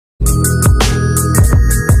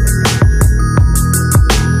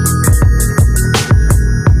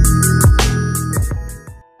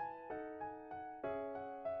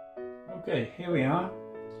Okay, here we are.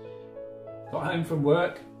 Got home from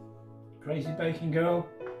work. Crazy baking girl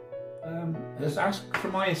has asked for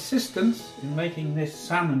my assistance in making this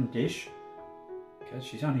salmon dish because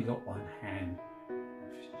she's only got one hand.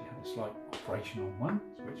 She had a slight operation on one,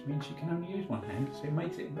 which means she can only use one hand, so it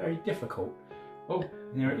makes it very difficult. Oh,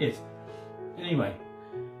 there it is. Anyway,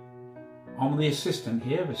 I'm the assistant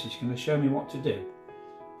here, but she's going to show me what to do.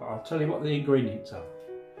 But I'll tell you what the ingredients are.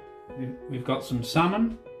 We've got some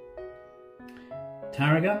salmon,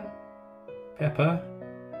 tarragon, pepper,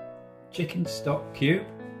 chicken stock cube,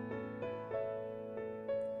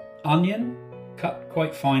 onion cut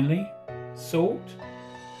quite finely, salt,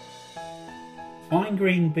 fine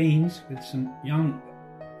green beans with some young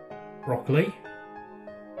broccoli,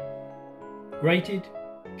 grated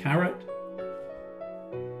carrot,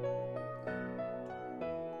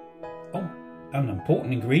 an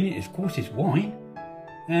important ingredient of course is wine,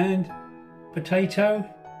 and potato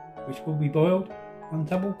which will be boiled on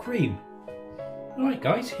double cream. Alright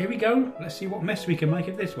guys, here we go. Let's see what mess we can make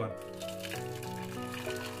of this one.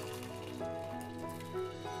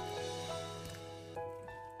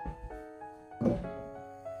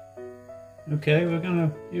 Okay, we're going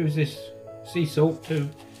to use this sea salt to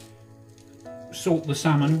salt the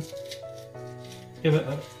salmon. Give it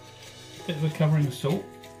a bit of a covering of salt.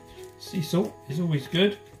 Sea salt is always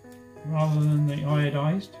good, rather than the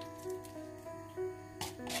iodized.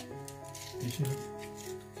 You should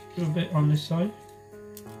do a bit on this side.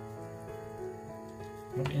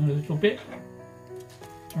 Rub it in a little bit.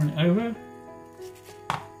 Turn it over.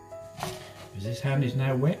 Because this hand is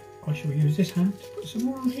now wet, I shall use this hand to put some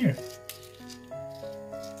more on here.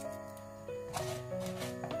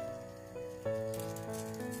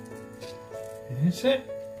 And that's it.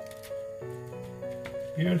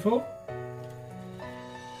 Beautiful.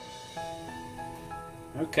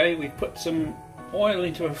 Okay, we've put some oil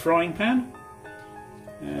into a frying pan,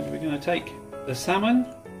 and we're going to take the salmon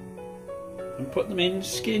and put them in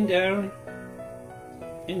skin down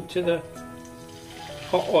into the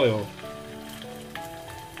hot oil.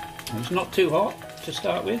 And it's not too hot to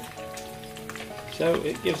start with, so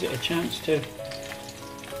it gives it a chance to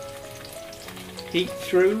heat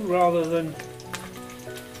through rather than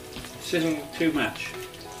sizzle too much.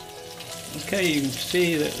 Okay, you can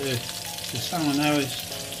see that the salmon now is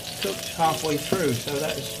cooked halfway through, so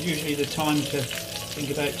that is usually the time to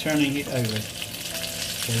think about turning it over.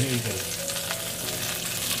 So here we go.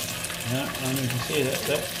 Yeah, and you can see that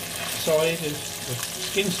that side is, the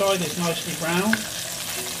skin side is nicely brown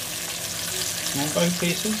on both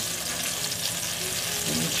pieces.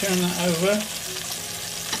 Then we turn that over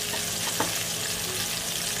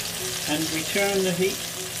and we turn the heat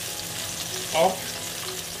off,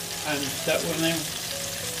 and that will now,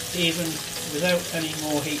 even without any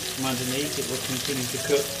more heat from underneath, it will continue to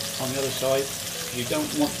cook on the other side. You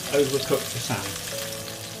don't want to overcook the salmon.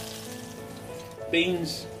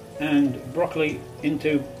 Beans and broccoli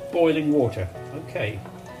into boiling water. Okay.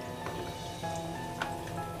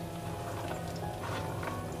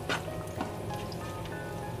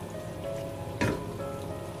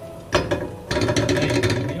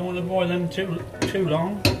 You don't want to boil them too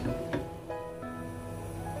long.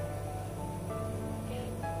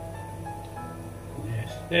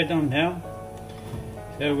 They're done now,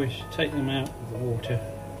 so we should take them out of the water,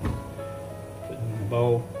 put them in a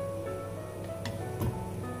bowl.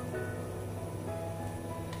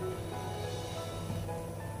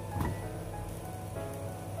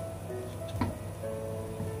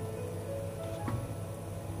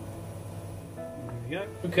 There we go.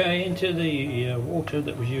 Okay, into the water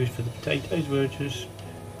that was used for the potatoes, we'll just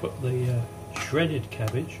put the shredded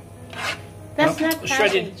cabbage. That's not cabbage.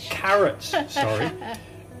 Shredded carrots, sorry.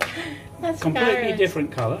 That's completely carrots.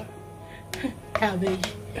 Different colour.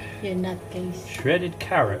 Cabbage, you're nutcase. Shredded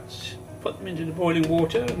carrots. Put them into the boiling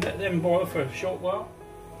water and let them boil for a short while.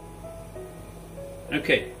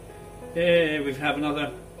 Okay, here we have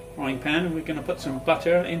another frying pan, and we're going to put some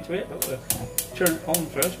butter into it, but we'll turn it on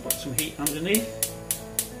first, put some heat underneath.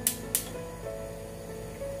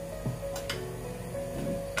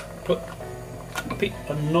 Put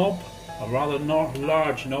a knob, a rather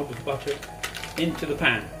large knob of butter, into the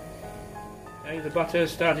pan. Okay, the butter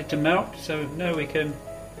has started to melt, so now we can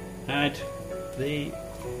add the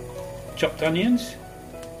chopped onions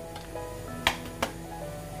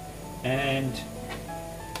and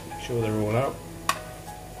make sure they're all out.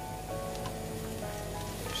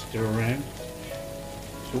 Stir around.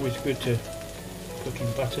 It's always good to cook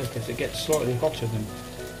in butter because it gets slightly hotter than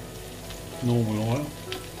normal oil.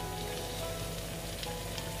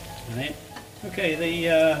 And then, okay,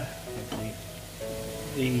 the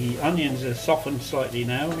the onions are softened slightly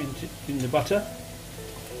now in the butter.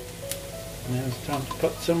 Now it's time to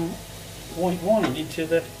put some white wine into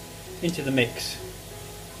the mix.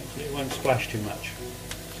 Hopefully it won't splash too much.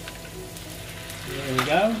 There we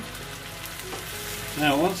go.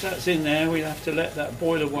 Now once that's in there, we'll have to let that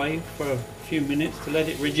boil away for a few minutes to let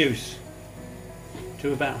it reduce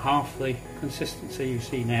to about half the consistency you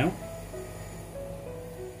see now.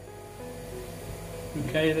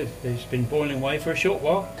 Okay, it's been boiling away for a short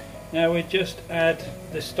while. Now we just add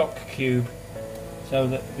the stock cube so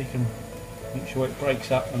that we can make sure it breaks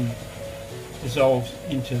up and dissolves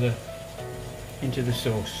into the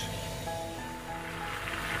sauce.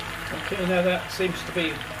 Okay, now that seems to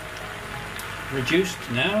be reduced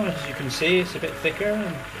now. As you can see, it's a bit thicker,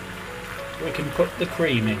 and we can put the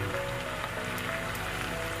cream in.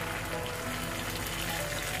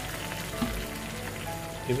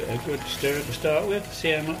 Give it a good stir to start with,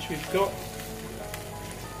 see how much we've got.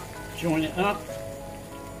 Join it up.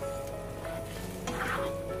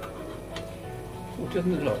 Oh,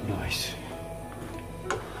 doesn't it look nice?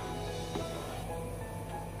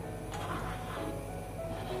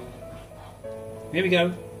 Here we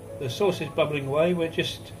go. The sauce is bubbling away. We'll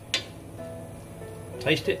just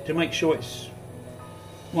taste it to make sure it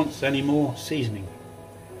wants any more seasoning.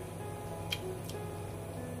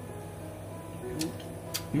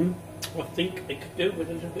 I think it could do with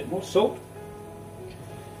a little bit more salt.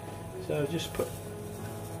 So just put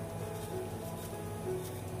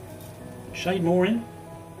a shade more in.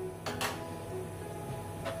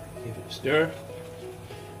 Give it a stir.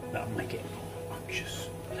 That'll make it unctuous.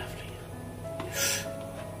 Lovely.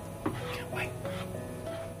 Can't wait.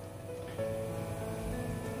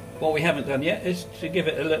 What we haven't done yet is to give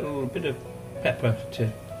it a little bit of pepper to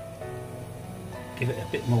give it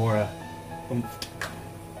a bit more oomph.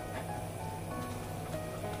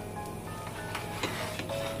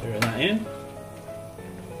 Stir that in,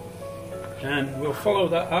 and we'll follow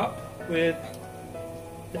that up with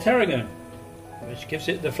the tarragon, which gives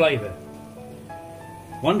it the flavour.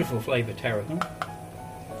 Wonderful flavour, tarragon.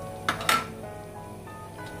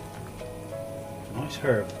 Nice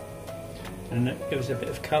herb, and it gives a bit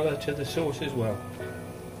of colour to the sauce as well.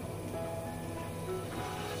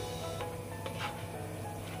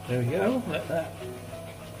 There we go, let that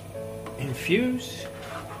infuse.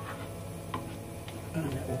 And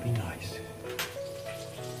that will be nice.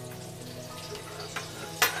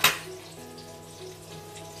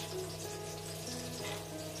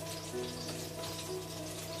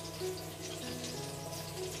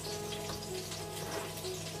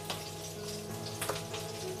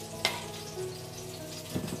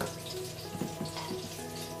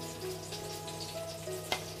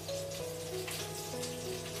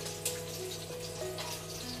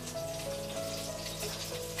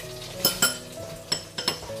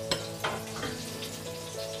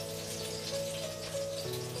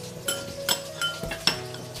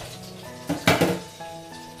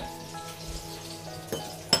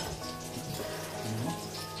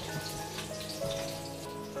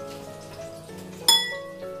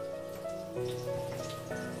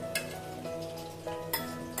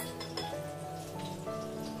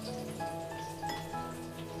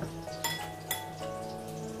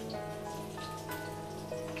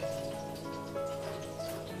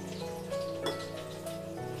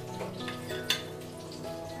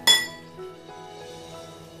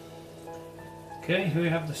 Okay, here we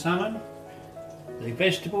have the salmon. The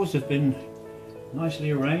vegetables have been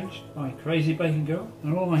nicely arranged by Crazy Bacon Girl,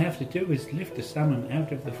 and all I have to do is lift the salmon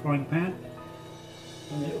out of the frying pan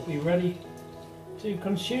and it will be ready to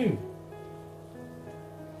consume.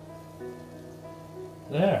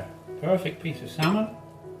 There, perfect piece of salmon.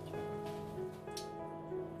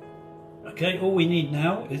 Okay, all we need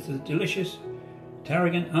now is the delicious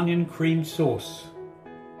tarragon onion cream sauce.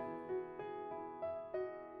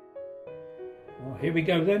 Well, here we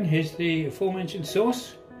go then, here's the aforementioned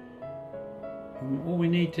sauce. And all we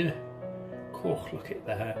need to, oh, look at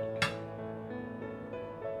that.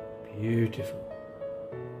 Beautiful.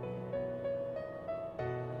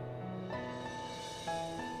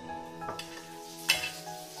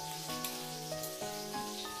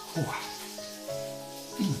 Oh.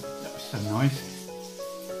 That was so nice.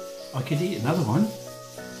 I could eat another one.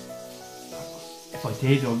 If I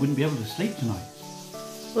did, I wouldn't be able to sleep tonight.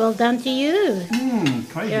 Well done to you.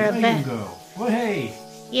 Crazy Bacon Girl. Well, hey.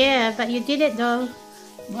 Yeah, but you did it though.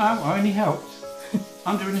 Well, I only helped.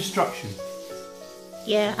 Under instruction.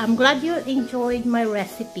 Yeah, I'm glad you enjoyed my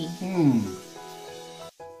recipe.